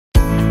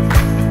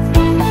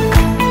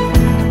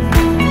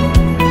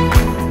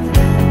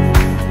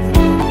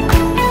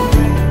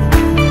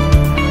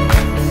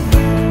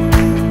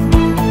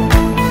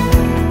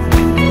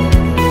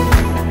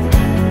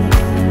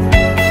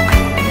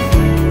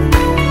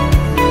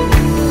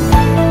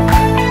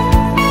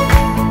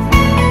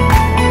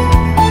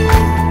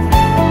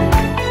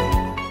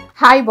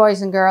Hi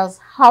boys and girls,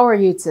 how are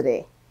you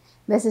today?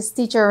 This is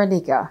Teacher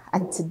Renika,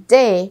 and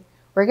today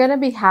we're going to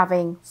be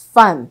having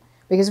fun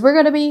because we're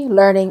going to be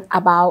learning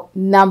about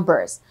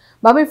numbers.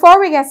 But before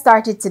we get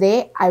started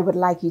today, I would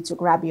like you to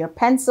grab your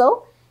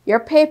pencil, your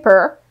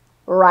paper,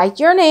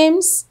 write your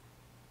names,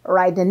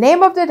 write the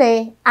name of the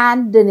day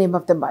and the name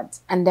of the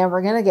month, and then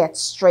we're going to get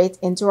straight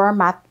into our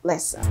math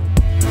lesson.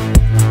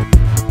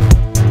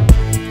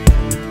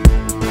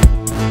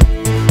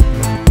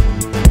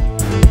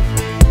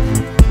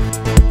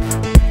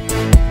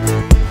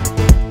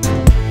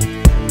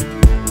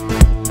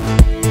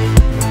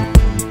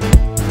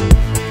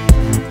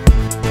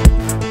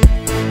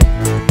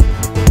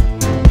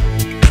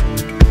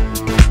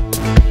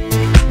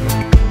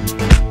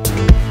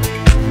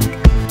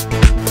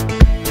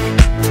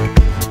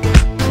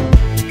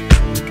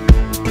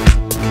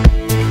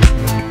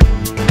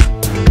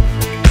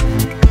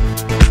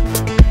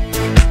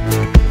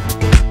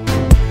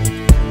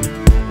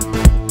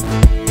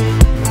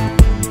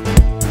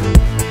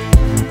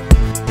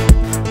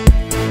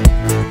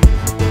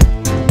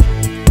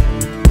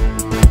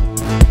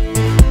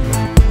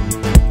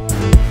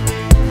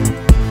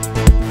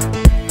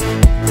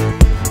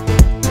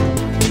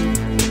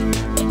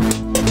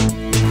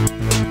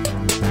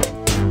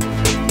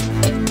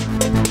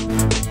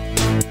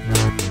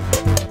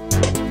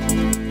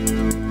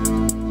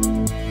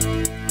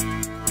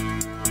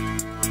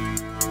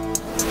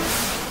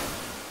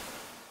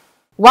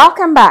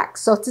 Welcome back.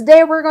 So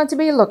today we're going to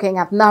be looking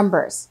at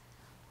numbers.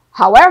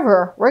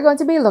 However, we're going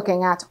to be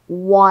looking at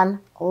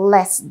one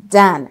less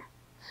than.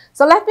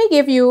 So let me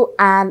give you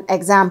an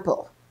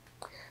example.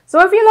 So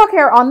if you look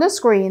here on the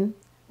screen,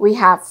 we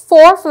have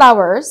 4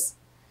 flowers.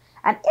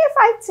 And if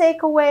I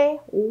take away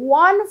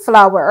 1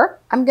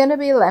 flower, I'm going to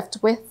be left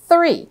with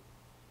 3.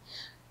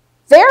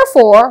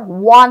 Therefore,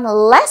 1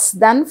 less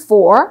than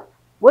 4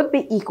 would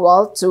be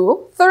equal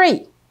to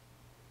 3.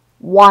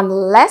 1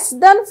 less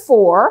than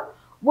 4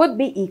 would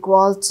be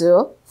equal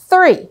to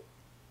 3.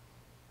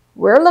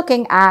 We're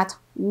looking at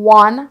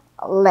 1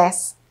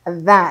 less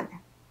than.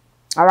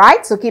 All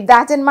right, so keep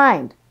that in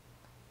mind.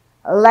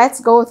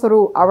 Let's go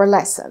through our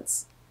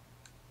lessons.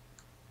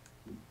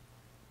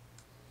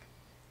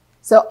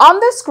 So on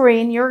the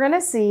screen, you're going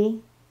to see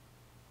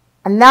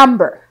a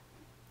number.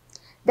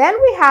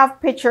 Then we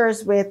have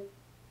pictures with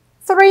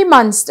 3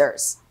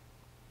 monsters.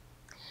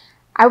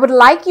 I would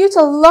like you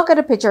to look at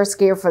the pictures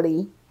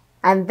carefully,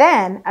 and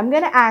then I'm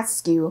going to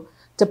ask you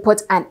to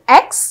put an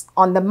X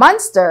on the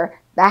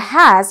monster that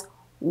has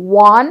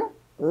 1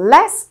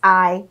 less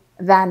I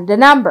than the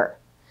number.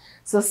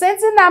 So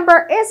since the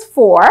number is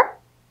 4,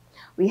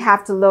 we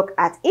have to look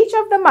at each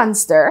of the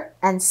monster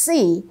and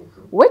see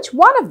which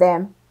one of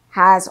them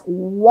has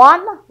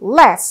 1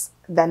 less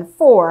than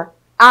 4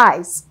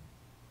 eyes.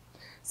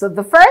 So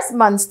the first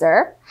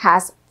monster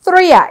has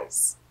 3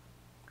 eyes.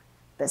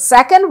 The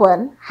second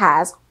one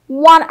has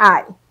 1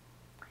 eye.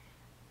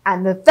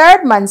 And the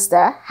third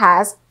monster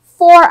has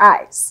 4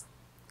 eyes.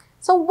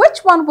 So which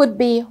one would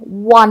be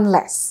 1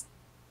 less?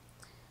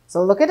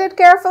 So look at it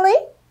carefully.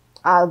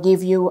 I'll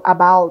give you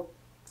about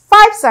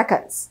 5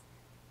 seconds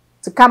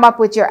to come up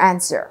with your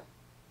answer.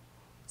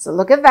 So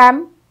look at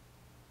them.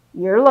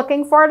 You're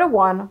looking for the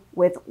one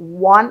with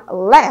 1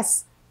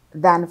 less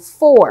than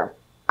 4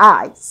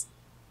 eyes.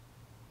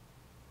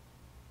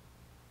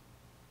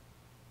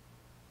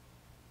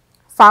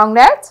 Found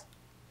it?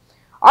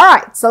 All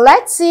right, so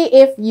let's see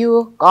if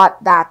you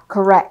got that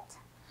correct.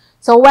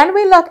 So when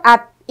we look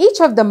at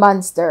each of the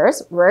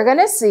monsters, we're going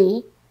to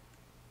see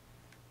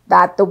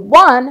that the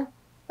one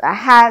that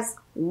has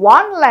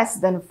 1 less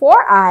than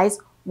 4 eyes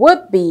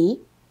would be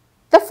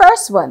the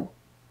first one.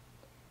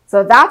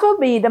 So that will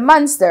be the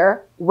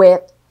monster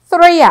with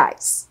 3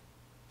 eyes.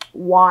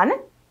 1,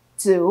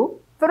 2,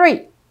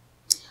 3.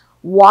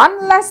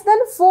 1 less than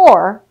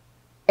 4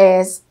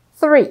 is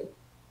 3.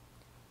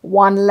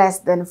 1 less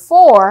than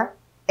 4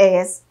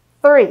 is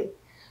 3.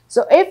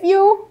 So if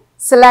you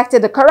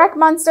selected the correct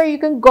monster, you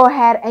can go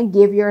ahead and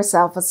give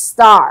yourself a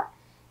star.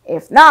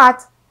 If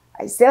not,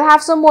 I still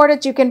have some more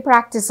that you can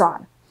practice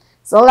on.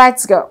 So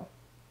let's go.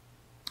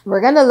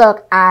 We're going to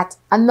look at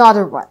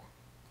another one.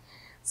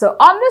 So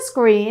on the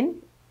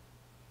screen,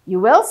 you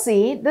will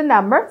see the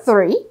number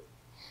 3.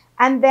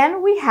 And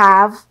then we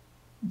have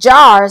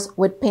jars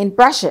with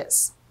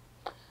paintbrushes.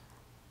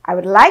 I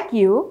would like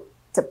you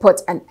to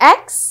put an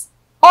X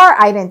or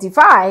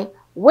identify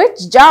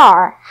which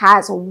jar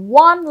has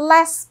 1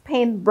 less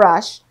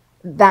paintbrush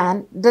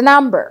than the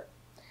number.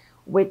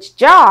 Which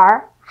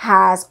jar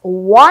has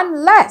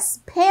 1 less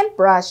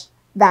paintbrush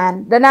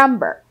than the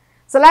number.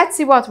 So let's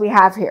see what we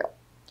have here.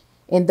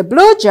 In the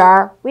blue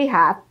jar, we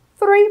have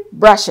 3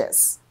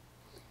 brushes.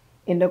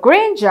 In the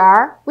green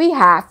jar, we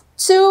have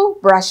 2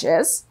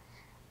 brushes.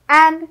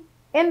 And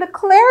in the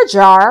clear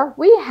jar,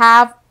 we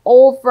have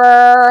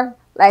over,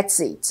 let's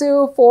see,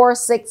 2, 4,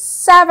 6,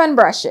 7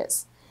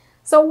 brushes.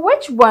 So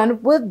which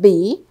one would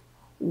be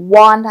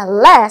 1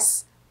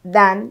 less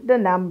than the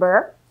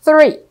number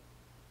 3?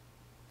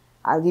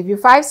 I'll give you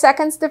 5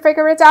 seconds to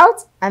figure it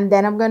out, and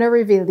then I'm going to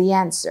reveal the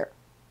answer.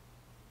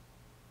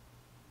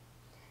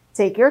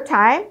 Take your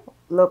time.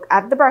 Look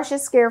at the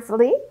brushes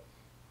carefully.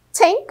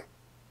 Think,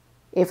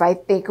 if I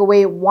take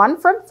away 1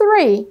 from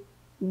 3,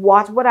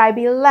 what would I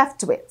be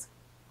left with?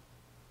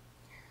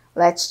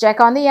 Let's check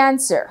on the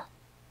answer.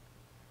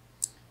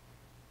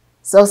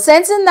 So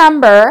since the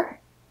number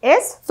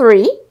is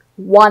 3,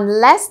 1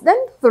 less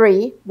than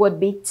 3 would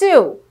be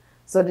 2.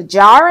 So the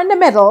jar in the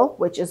middle,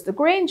 which is the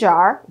green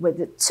jar with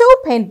the 2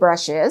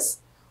 paintbrushes,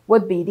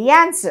 would be the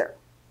answer.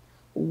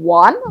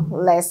 1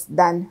 less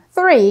than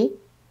 3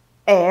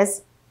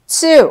 is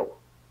 2.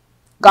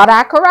 Got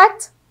that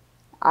correct?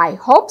 I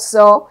hope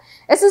so.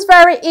 This is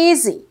very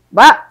easy,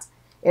 but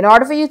in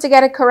order for you to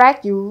get it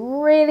correct,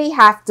 you really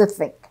have to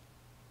think.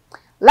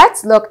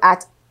 Let's look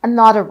at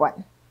another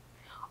one.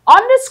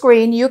 On the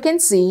screen, you can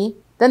see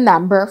the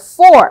number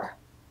 4.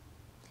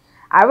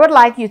 I would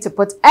like you to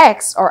put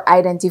X or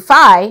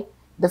identify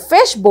the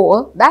fish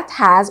bowl that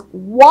has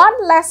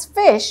 1 less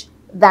fish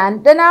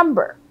than the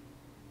number.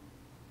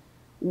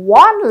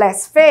 1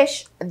 less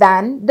fish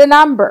than the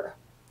number.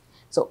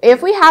 So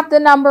if we have the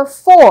number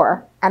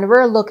 4 and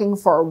we're looking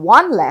for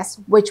 1 less,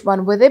 which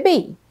one would it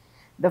be?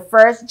 The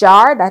first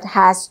jar that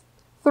has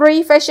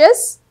 3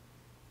 fishes,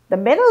 the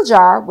middle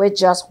jar with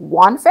just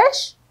 1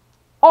 fish,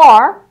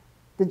 or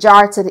the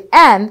jar to the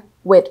end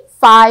with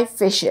 5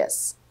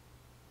 fishes?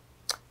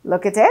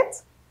 Look at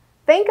it,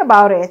 think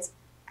about it,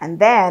 and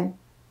then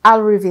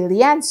I'll reveal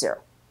the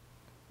answer.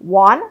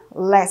 1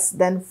 less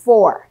than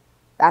 4.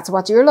 That's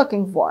what you're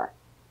looking for.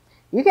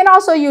 You can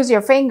also use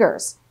your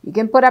fingers. You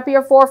can put up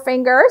your 4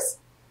 fingers,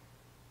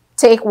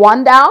 take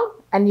 1 down,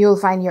 and you'll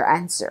find your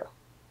answer.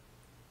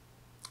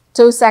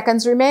 2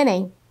 seconds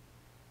remaining.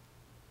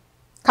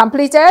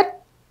 Completed?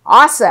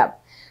 Awesome.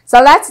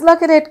 So let's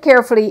look at it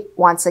carefully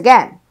once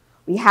again.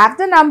 We have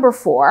the number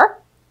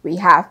 4. We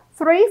have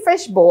 3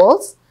 fish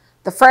bowls.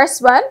 The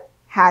first one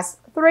has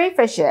 3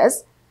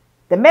 fishes.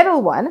 The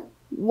middle one,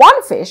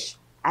 1 fish.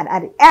 And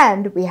at the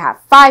end, we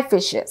have 5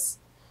 fishes.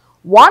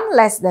 1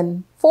 less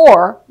than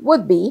 4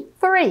 would be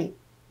 3,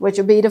 which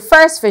would be the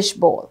first fish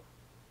bowl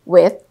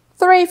with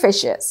 3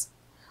 fishes.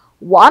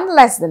 1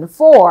 less than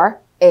 4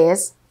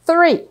 is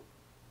 3.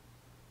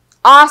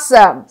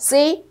 Awesome.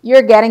 See,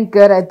 you're getting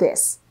good at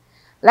this.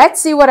 Let's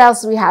see what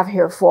else we have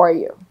here for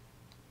you.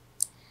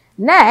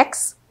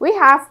 Next, we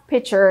have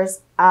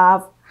pictures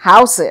of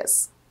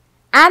houses.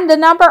 And the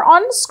number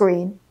on the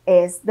screen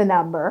is the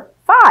number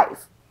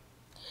 5.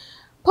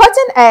 Put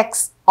an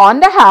X on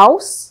the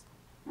house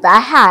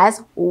that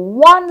has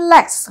 1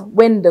 less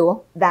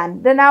window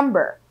than the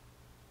number.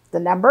 The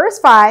number is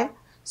 5,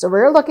 so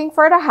we're looking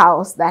for the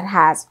house that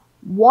has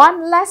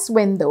 1 less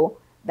window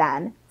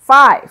than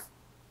 5.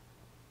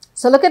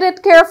 So look at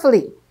it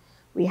carefully.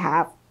 We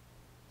have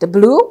the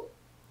blue,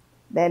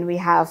 then we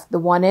have the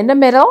one in the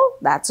middle,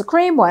 that's a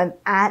cream one,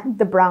 and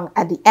the brown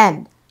at the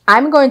end.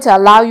 I'm going to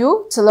allow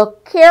you to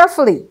look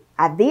carefully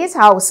at these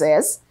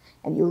houses,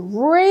 and you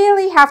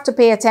really have to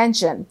pay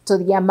attention to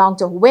the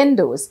amount of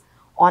windows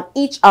on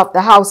each of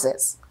the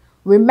houses.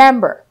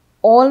 Remember,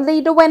 only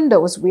the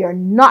windows, we are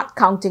not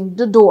counting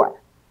the door.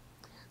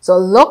 So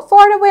look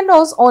for the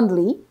windows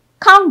only,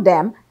 count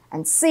them,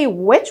 and see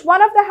which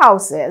one of the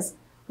houses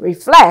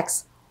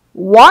reflects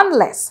 1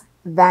 less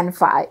than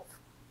 5.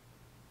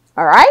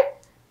 All right?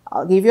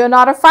 I'll give you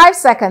another 5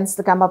 seconds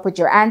to come up with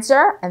your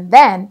answer, and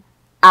then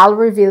I'll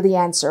reveal the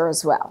answer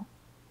as well.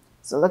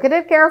 So look at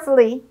it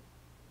carefully.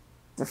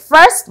 The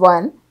first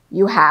one,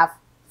 you have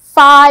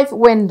 5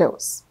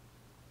 windows.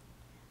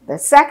 The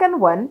second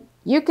one,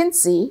 you can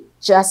see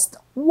just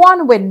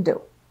 1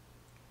 window.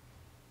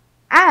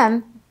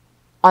 And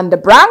on the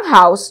brown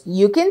house,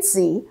 you can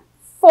see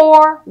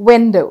 4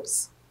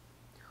 windows.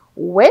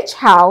 Which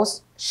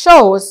house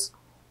shows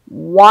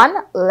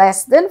 1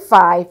 less than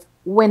 5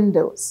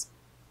 windows?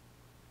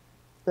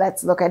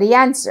 Let's look at the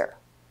answer.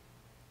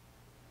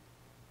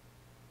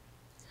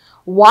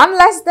 1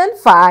 less than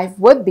 5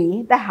 would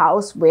be the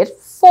house with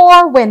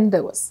 4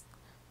 windows.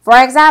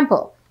 For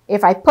example,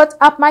 if I put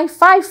up my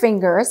 5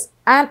 fingers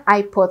and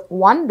I put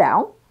 1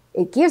 down,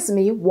 it gives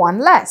me 1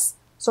 less.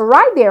 So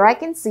right there, I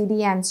can see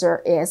the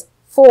answer is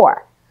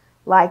 4.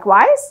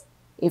 Likewise,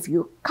 if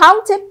you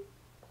count it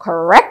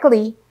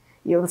correctly,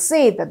 you'll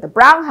see that the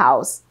brown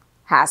house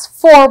has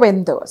 4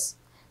 windows.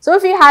 So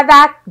if you had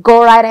that,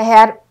 go right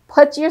ahead,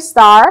 put your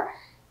star.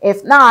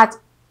 If not,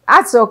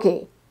 that's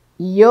okay.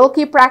 You'll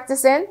keep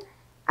practicing,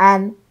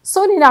 and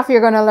soon enough,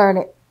 you're going to learn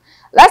it.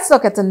 Let's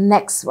look at the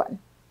next one.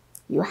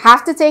 You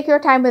have to take your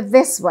time with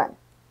this one.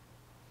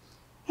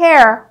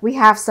 Here, we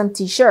have some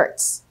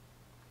t-shirts.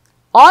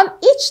 On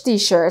each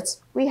t-shirt,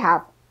 we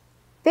have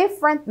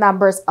different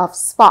numbers of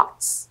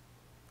spots.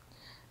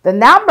 The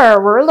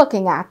number we're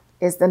looking at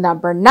is the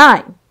number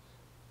 9.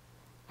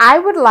 I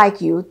would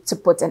like you to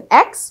put an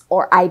X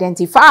or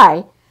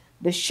identify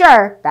the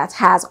shirt that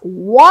has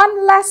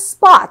 1 less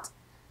spot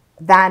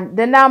than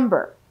the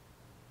number.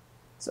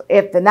 So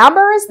if the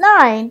number is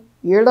 9,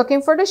 you're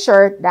looking for the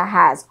shirt that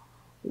has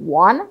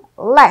 1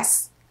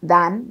 less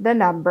than the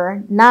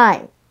number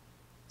 9.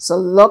 So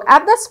look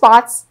at the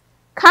spots,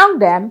 count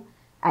them,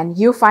 and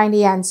you find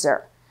the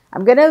answer.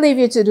 I'm going to leave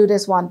you to do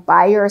this one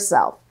by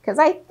yourself because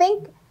I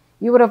think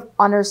you would have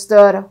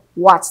understood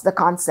what's the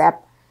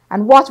concept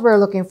and what we're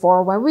looking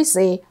for when we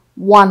say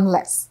one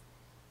less.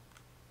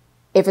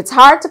 If it's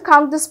hard to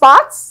count the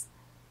spots,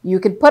 you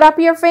can put up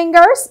your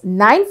fingers,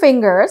 9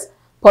 fingers,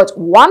 put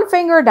 1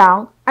 finger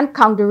down and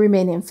count the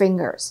remaining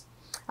fingers.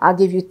 I'll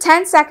give you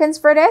 10 seconds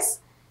for this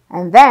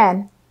and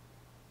then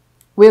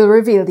we'll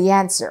reveal the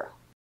answer.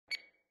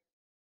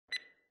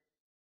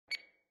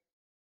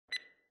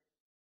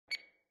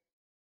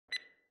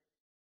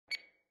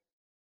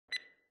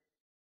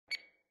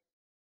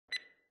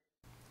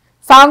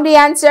 Found the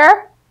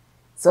answer?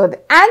 So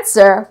the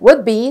answer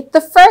would be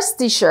the first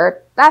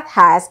t-shirt that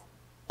has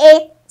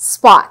 8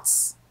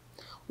 spots.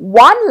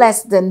 1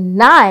 less than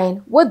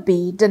 9 would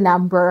be the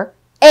number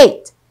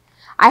 8.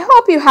 I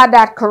hope you had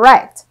that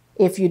correct.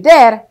 If you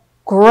did,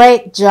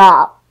 great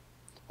job.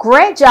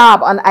 Great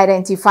job on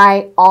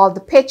identifying all the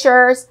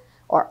pictures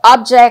or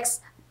objects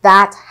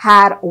that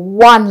had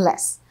 1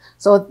 less.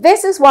 So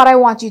this is what I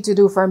want you to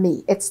do for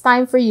me. It's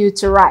time for you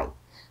to write.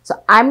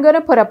 So I'm going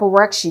to put up a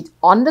worksheet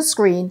on the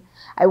screen.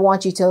 I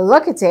want you to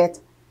look at it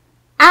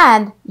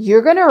and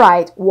you're going to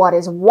write what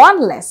is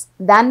 1 less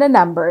than the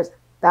numbers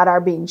that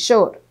are being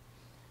showed.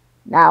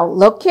 Now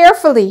look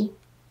carefully.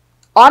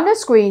 On the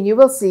screen you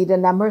will see the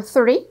number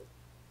 3,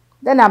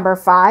 the number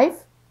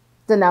 5,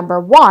 the number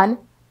 1,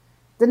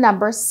 the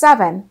number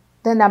 7,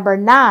 the number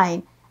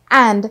 9,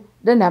 and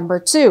the number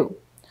 2.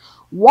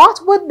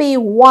 What would be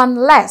 1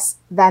 less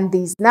than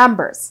these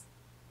numbers?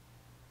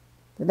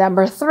 The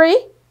number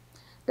 3,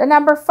 the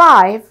number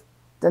 5,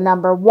 the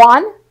number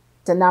 1,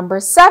 the number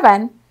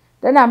 7,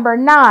 the number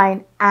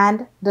 9,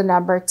 and the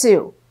number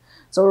 2.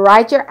 So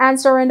write your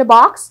answer in the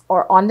box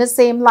or on the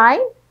same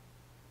line.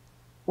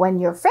 When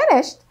you're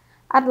finished,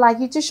 I'd like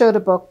you to show the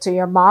book to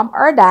your mom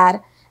or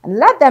dad and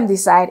let them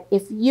decide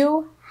if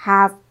you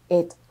have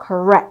it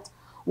correct.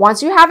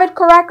 Once you have it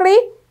correctly,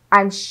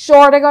 I'm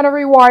sure they're going to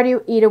reward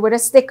you either with a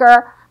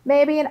sticker,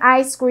 maybe an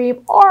ice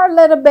cream, or a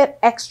little bit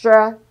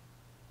extra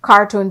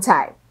cartoon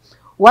time.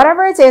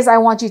 Whatever it is, I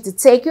want you to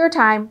take your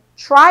time,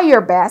 try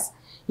your best.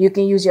 You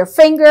can use your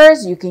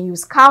fingers, you can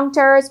use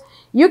counters,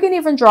 you can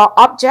even draw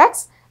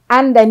objects,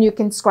 and then you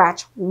can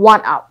scratch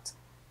 1 out.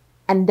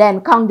 And then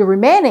count the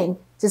remaining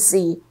to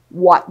see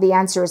what the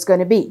answer is going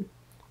to be.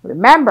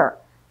 Remember,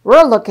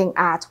 we're looking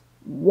at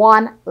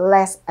 1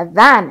 less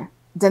than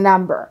the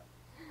number.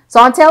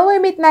 So until we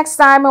meet next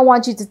time, I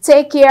want you to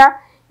take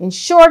care,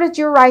 ensure that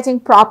you're writing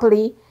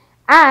properly,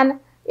 and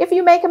if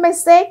you make a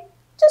mistake,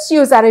 just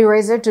use that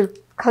eraser to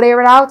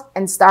clear it out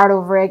and start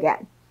over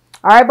again.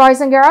 All right,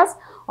 boys and girls,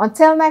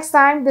 until next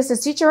time, this is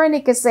Teacher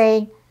Anika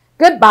saying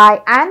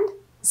goodbye and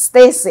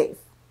stay safe.